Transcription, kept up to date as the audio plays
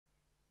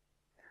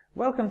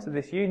Welcome to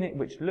this unit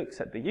which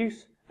looks at the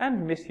use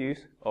and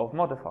misuse of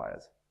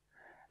modifiers.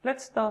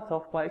 Let's start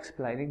off by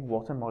explaining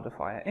what a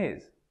modifier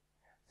is.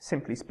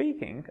 Simply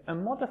speaking, a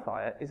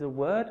modifier is a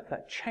word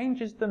that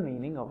changes the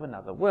meaning of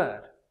another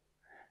word.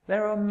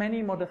 There are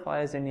many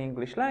modifiers in the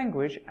English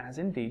language, as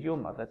indeed your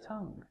mother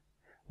tongue.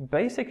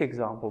 Basic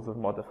examples of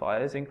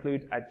modifiers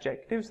include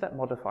adjectives that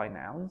modify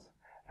nouns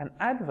and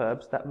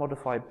adverbs that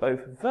modify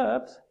both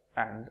verbs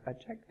and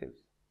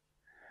adjectives.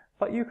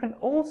 But you can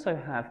also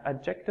have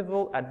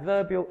adjectival,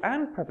 adverbial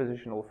and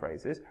prepositional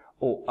phrases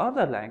or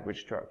other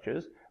language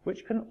structures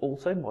which can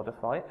also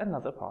modify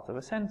another part of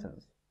a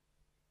sentence.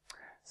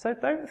 So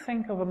don't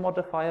think of a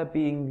modifier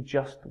being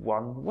just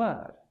one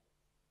word.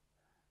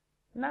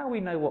 Now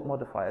we know what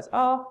modifiers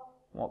are,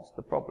 what's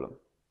the problem?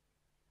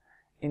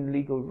 In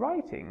legal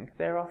writing,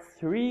 there are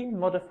 3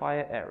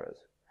 modifier errors,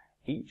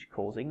 each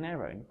causing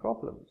their own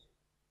problems.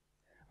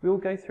 We will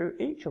go through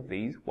each of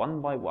these one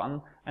by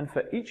one, and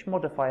for each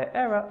modifier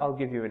error I'll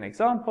give you an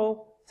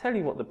example, tell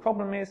you what the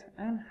problem is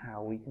and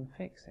how we can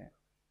fix it.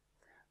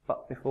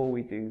 But before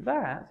we do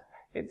that,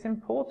 it's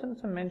important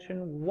to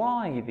mention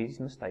why these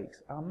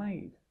mistakes are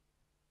made.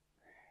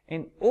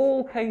 In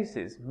all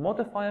cases,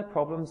 modifier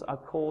problems are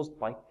caused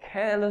by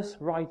careless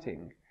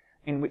writing,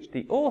 in which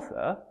the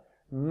author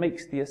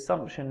makes the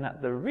assumption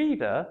that the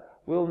reader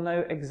will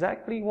know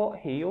exactly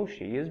what he or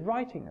she is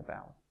writing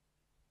about.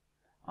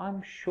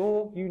 I'm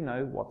sure you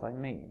know what I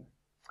mean.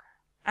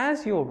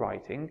 As you're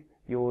writing,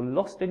 you're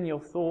lost in your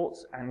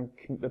thoughts and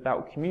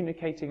about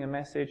communicating a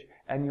message,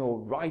 and you're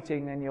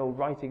writing and you're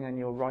writing and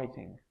you're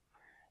writing.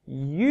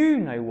 You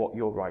know what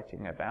you're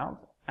writing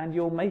about, and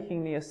you're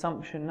making the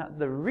assumption that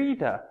the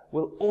reader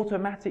will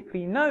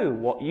automatically know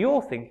what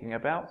you're thinking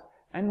about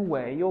and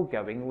where you're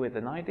going with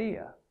an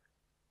idea.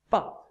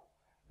 But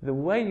the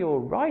way you're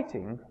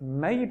writing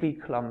may be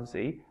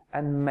clumsy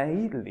and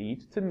may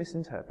lead to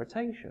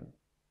misinterpretation.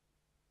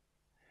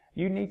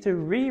 You need to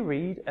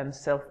reread and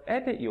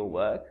self-edit your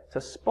work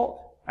to spot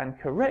and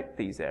correct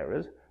these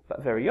errors,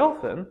 but very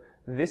often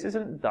this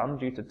isn't done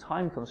due to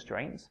time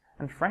constraints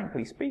and,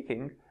 frankly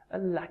speaking, a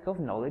lack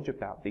of knowledge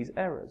about these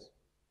errors.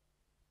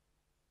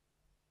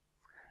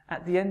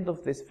 At the end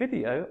of this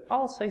video,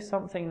 I'll say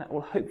something that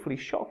will hopefully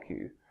shock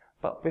you,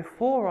 but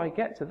before I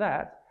get to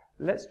that,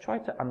 let's try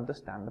to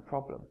understand the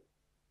problem.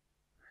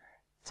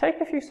 Take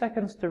a few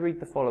seconds to read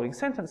the following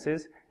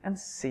sentences and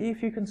see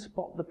if you can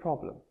spot the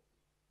problem.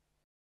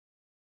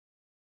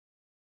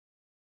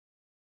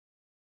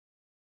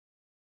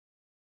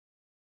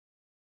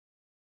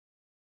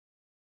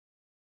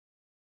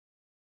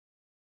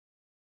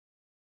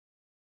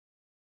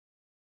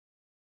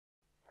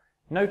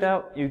 No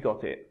doubt you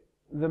got it.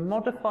 The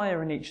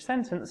modifier in each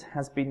sentence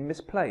has been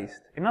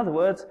misplaced. In other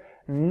words,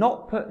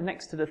 not put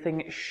next to the thing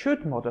it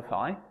should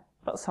modify,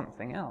 but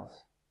something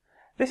else.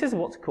 This is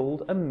what's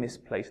called a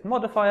misplaced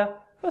modifier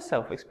for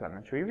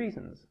self-explanatory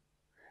reasons.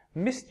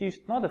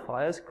 Misused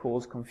modifiers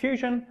cause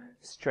confusion,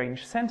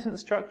 strange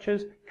sentence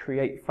structures,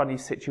 create funny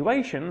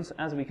situations,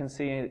 as we can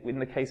see in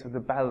the case of the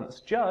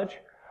balanced judge,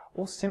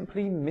 or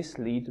simply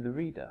mislead the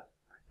reader.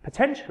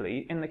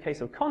 Potentially, in the case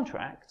of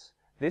contracts,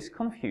 this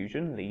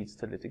confusion leads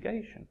to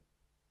litigation.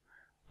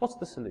 What's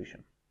the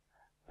solution?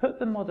 Put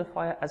the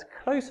modifier as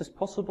close as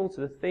possible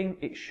to the thing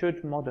it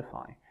should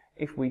modify.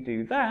 If we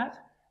do that,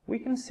 we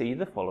can see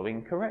the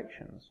following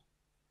corrections.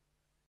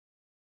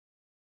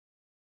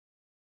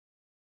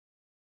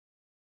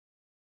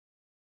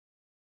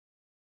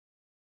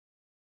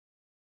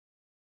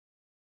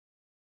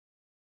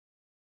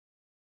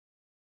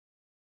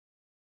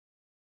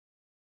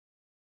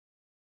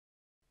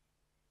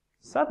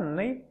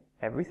 Suddenly,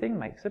 everything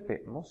makes a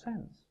bit more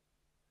sense.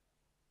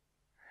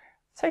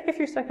 Take a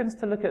few seconds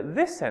to look at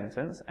this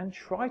sentence and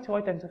try to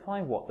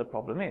identify what the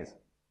problem is.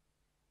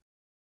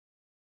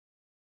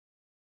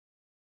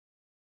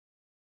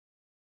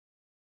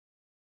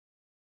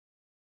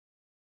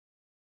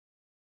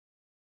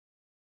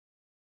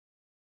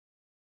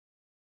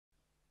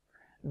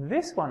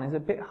 This one is a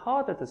bit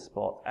harder to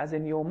spot, as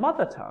in your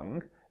mother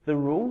tongue, the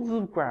rules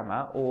of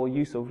grammar or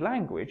use of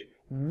language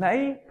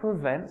may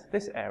prevent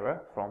this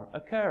error from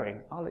occurring.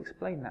 I'll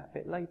explain that a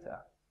bit later.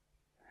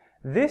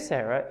 This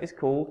error is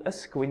called a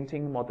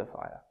squinting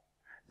modifier.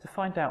 To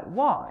find out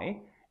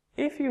why,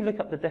 if you look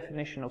up the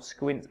definition of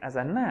squint as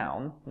a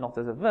noun, not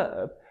as a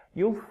verb,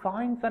 you'll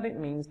find that it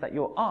means that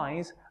your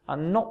eyes are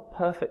not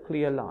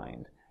perfectly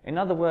aligned. In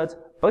other words,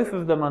 both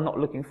of them are not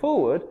looking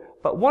forward,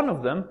 but one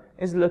of them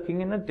is looking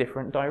in a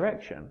different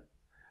direction.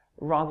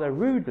 Rather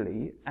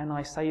rudely, and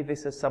I say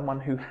this as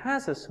someone who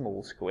has a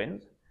small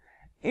squint,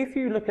 if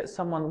you look at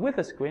someone with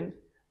a squint,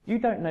 you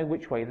don't know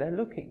which way they're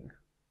looking.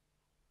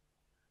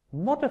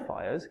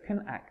 Modifiers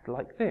can act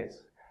like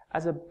this,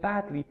 as a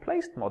badly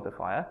placed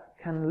modifier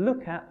can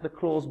look at the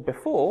clause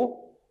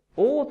before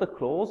or the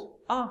clause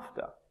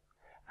after,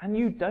 and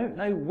you don't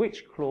know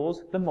which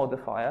clause the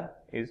modifier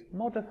is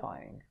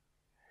modifying.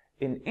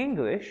 In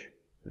English,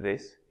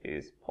 this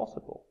is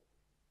possible.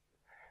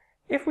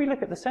 If we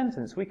look at the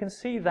sentence, we can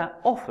see that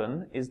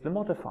often is the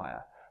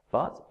modifier,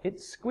 but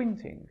it's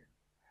squinting.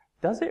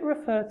 Does it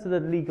refer to the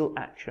legal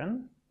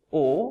action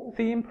or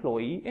the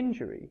employee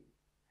injury?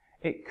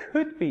 It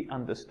could be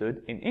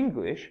understood in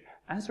English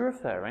as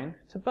referring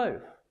to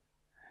both.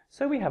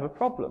 So we have a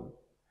problem.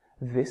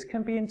 This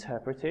can be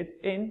interpreted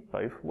in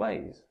both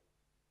ways.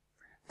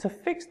 To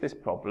fix this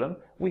problem,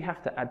 we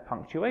have to add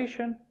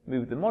punctuation,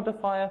 move the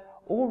modifier,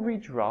 or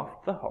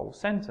redraft the whole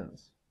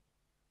sentence.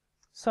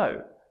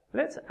 So,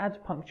 let's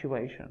add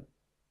punctuation.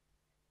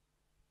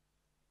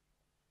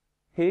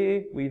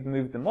 Here we've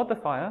moved the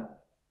modifier,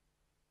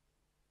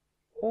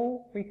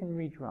 or we can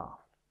redraft.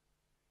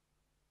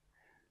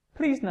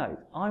 Please note,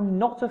 I'm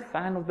not a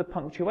fan of the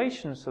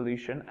punctuation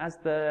solution as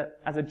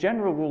a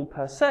general rule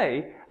per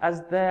se,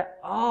 as there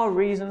are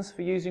reasons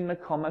for using the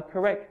comma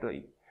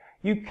correctly.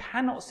 You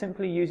cannot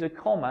simply use a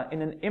comma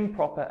in an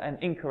improper and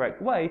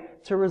incorrect way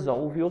to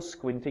resolve your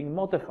squinting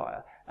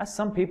modifier, as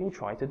some people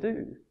try to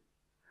do.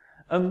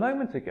 A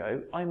moment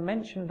ago, I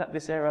mentioned that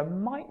this error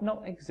might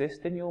not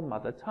exist in your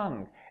mother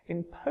tongue.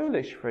 In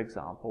Polish, for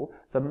example,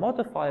 the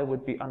modifier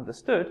would be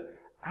understood,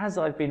 as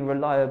I've been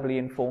reliably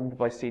informed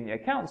by senior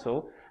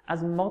counsel,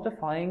 as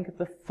modifying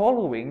the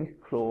following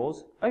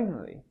clause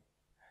only.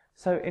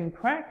 So in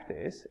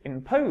practice,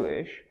 in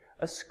Polish,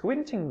 a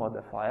squinting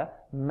modifier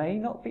may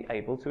not be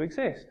able to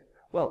exist.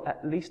 Well,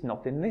 at least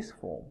not in this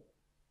form.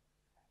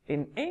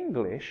 In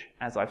English,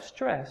 as I've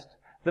stressed,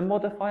 the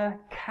modifier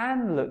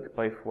can look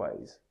both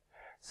ways.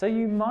 So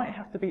you might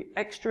have to be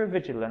extra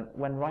vigilant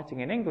when writing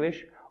in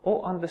English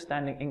or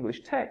understanding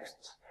English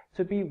texts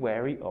to be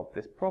wary of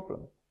this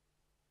problem.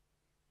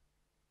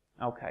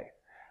 Okay,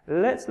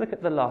 let's look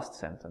at the last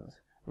sentence.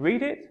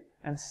 Read it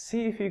and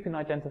see if you can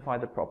identify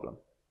the problem.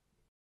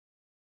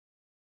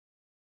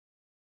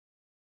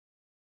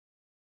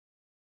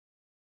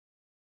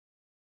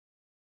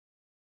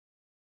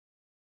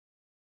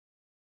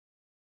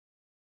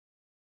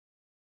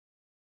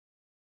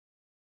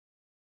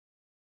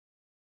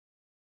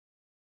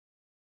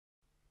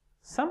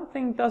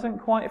 Something doesn't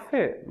quite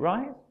fit,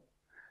 right?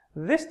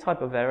 This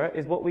type of error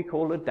is what we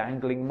call a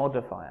dangling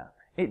modifier.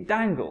 It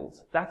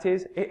dangles, that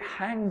is, it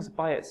hangs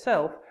by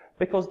itself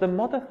because the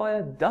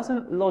modifier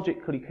doesn't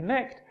logically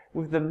connect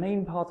with the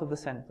main part of the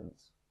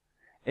sentence.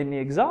 In the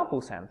example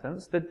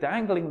sentence, the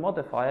dangling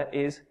modifier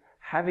is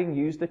having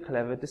used a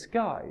clever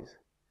disguise.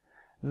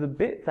 The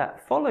bit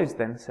that follows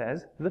then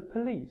says the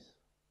police.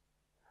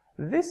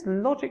 This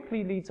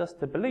logically leads us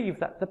to believe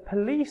that the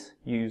police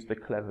used a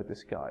clever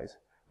disguise,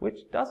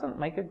 which doesn't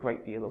make a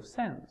great deal of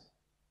sense.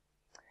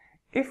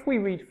 If we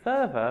read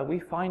further, we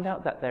find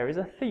out that there is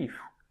a thief.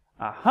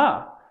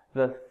 Aha!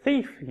 The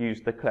thief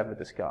used the clever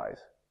disguise.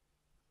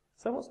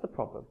 So what's the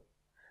problem?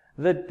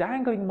 The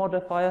dangling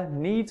modifier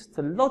needs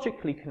to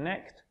logically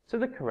connect to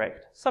the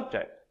correct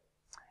subject.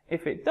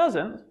 If it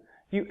doesn't,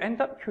 you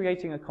end up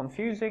creating a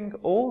confusing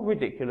or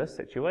ridiculous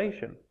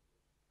situation.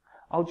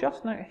 I'll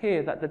just note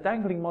here that the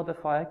dangling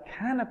modifier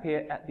can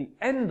appear at the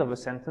end of a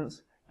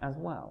sentence as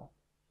well.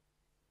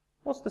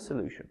 What's the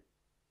solution?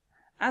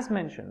 As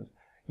mentioned,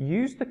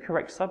 use the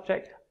correct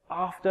subject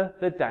after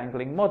the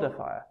dangling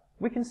modifier.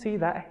 We can see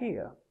that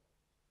here.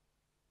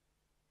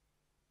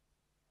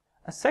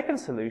 A second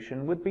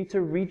solution would be to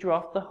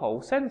redraft the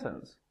whole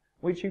sentence,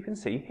 which you can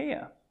see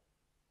here.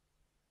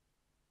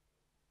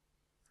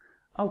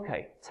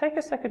 Okay, take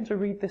a second to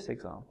read this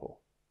example.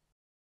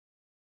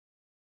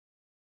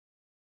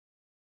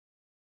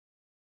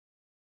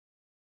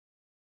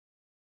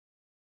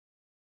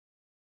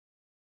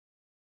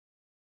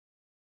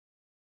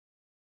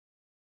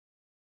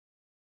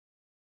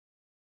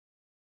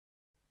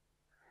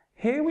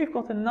 Here we've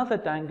got another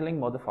dangling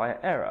modifier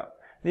error.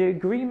 The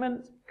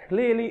agreement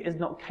clearly is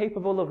not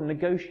capable of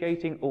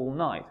negotiating all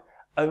night.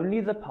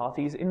 Only the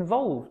parties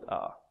involved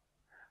are.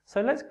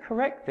 So let's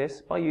correct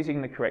this by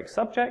using the correct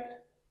subject,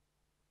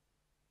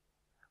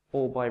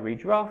 or by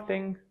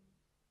redrafting,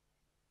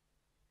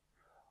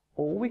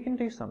 or we can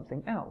do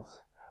something else.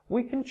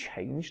 We can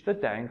change the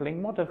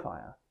dangling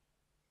modifier.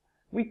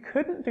 We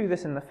couldn't do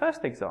this in the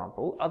first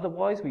example,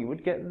 otherwise we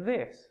would get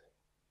this,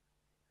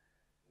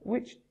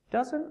 which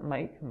doesn't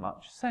make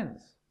much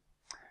sense.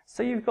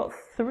 So you've got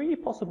three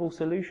possible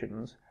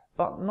solutions,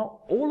 but not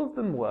all of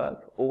them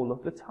work all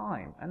of the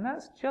time, and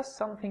that's just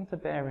something to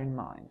bear in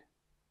mind.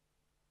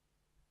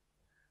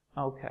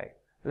 Okay,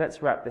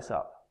 let's wrap this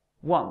up.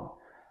 1.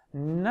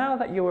 Now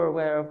that you're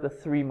aware of the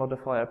three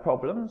modifier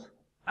problems,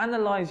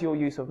 analyze your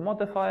use of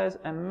modifiers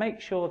and make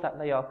sure that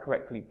they are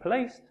correctly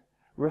placed,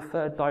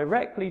 refer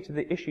directly to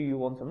the issue you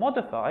want to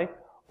modify,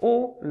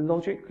 or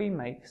logically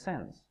make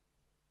sense.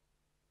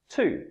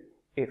 2.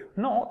 If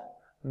not,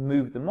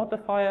 move the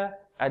modifier,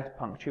 add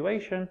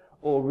punctuation,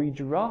 or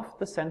redraft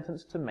the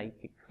sentence to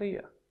make it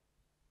clear.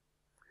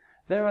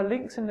 There are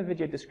links in the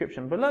video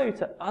description below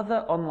to other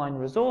online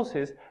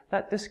resources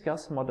that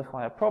discuss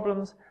modifier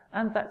problems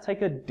and that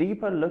take a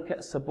deeper look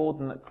at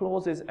subordinate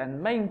clauses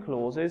and main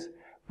clauses,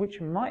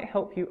 which might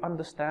help you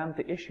understand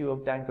the issue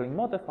of dangling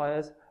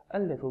modifiers a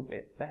little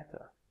bit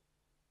better.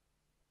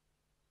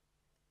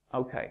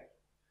 Okay,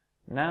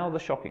 now the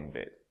shocking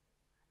bit.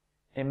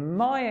 In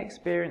my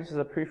experience as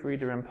a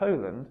proofreader in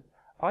Poland,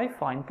 I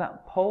find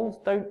that Poles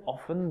don't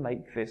often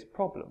make this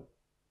problem.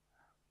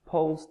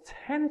 Poles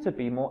tend to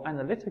be more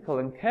analytical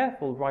and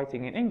careful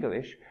writing in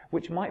English,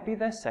 which might be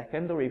their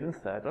second or even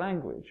third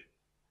language.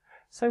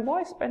 So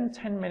why spend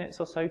 10 minutes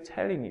or so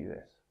telling you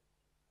this?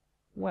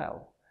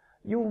 Well,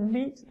 you'll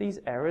meet these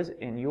errors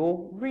in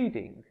your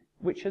reading,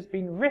 which has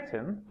been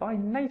written by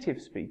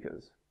native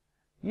speakers.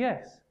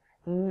 Yes,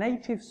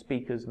 native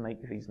speakers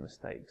make these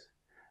mistakes,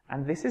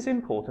 and this is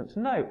important to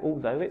know,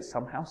 although it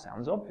somehow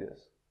sounds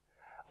obvious.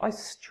 I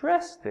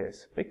stress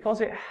this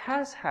because it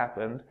has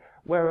happened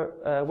where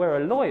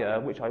a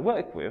lawyer, which I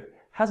work with,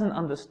 hasn't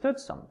understood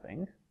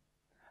something,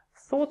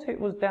 thought it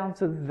was down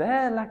to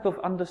their lack of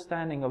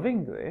understanding of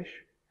English,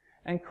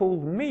 and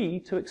called me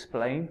to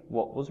explain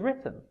what was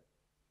written.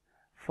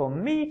 For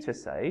me to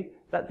say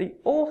that the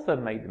author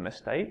made the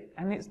mistake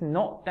and it's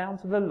not down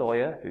to the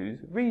lawyer who's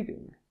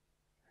reading.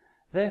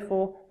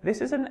 Therefore, this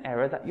is an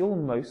error that you'll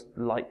most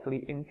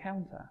likely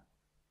encounter.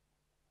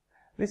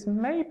 This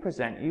may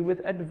present you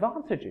with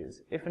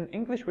advantages if an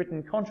English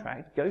written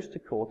contract goes to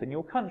court in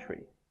your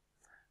country,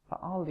 but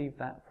I'll leave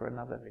that for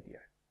another video.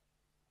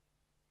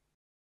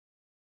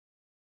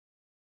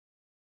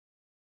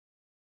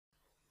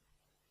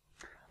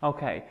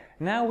 Okay,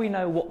 now we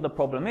know what the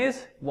problem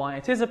is, why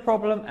it is a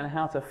problem, and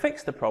how to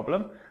fix the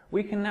problem,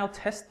 we can now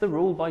test the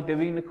rule by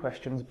doing the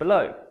questions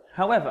below.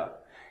 However,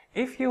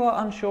 if you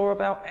are unsure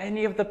about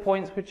any of the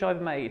points which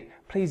I've made,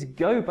 please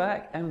go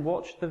back and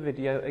watch the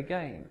video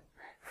again.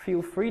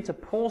 Feel free to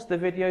pause the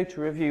video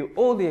to review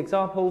all the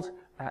examples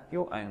at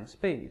your own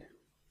speed.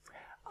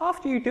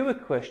 After you do a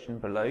question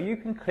below, you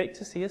can click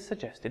to see a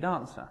suggested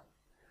answer.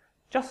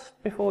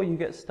 Just before you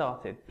get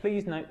started,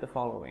 please note the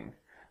following.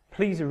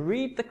 Please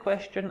read the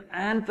question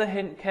and the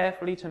hint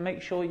carefully to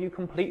make sure you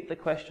complete the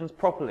questions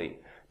properly.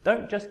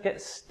 Don't just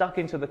get stuck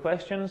into the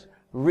questions,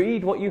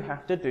 read what you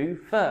have to do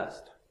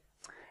first.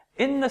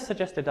 In the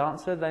suggested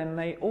answer, there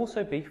may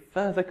also be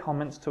further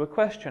comments to a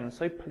question,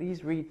 so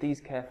please read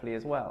these carefully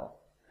as well.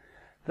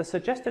 The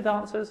suggested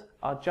answers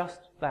are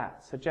just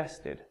that,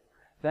 suggested.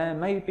 There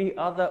may be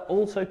other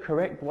also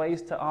correct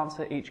ways to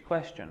answer each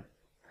question.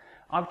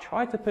 I've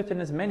tried to put in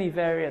as many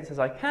variants as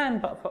I can,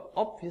 but for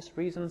obvious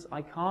reasons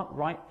I can't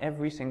write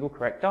every single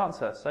correct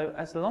answer, so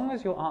as long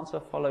as your answer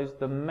follows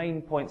the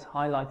main points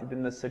highlighted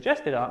in the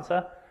suggested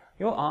answer,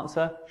 your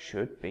answer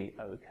should be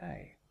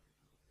okay.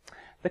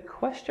 The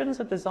questions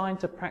are designed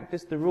to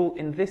practice the rule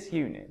in this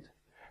unit,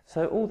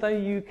 so although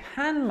you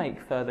can make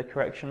further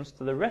corrections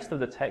to the rest of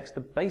the text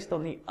based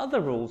on the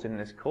other rules in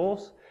this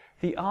course,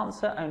 the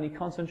answer only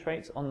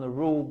concentrates on the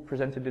rule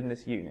presented in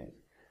this unit.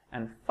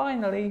 And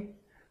finally,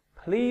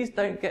 please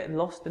don't get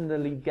lost in the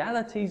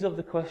legalities of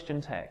the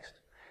question text.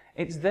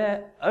 It's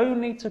there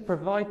only to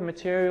provide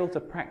material to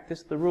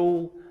practice the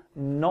rule,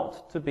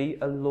 not to be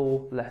a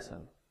law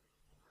lesson.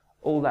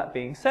 All that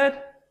being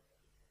said,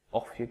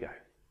 off you go.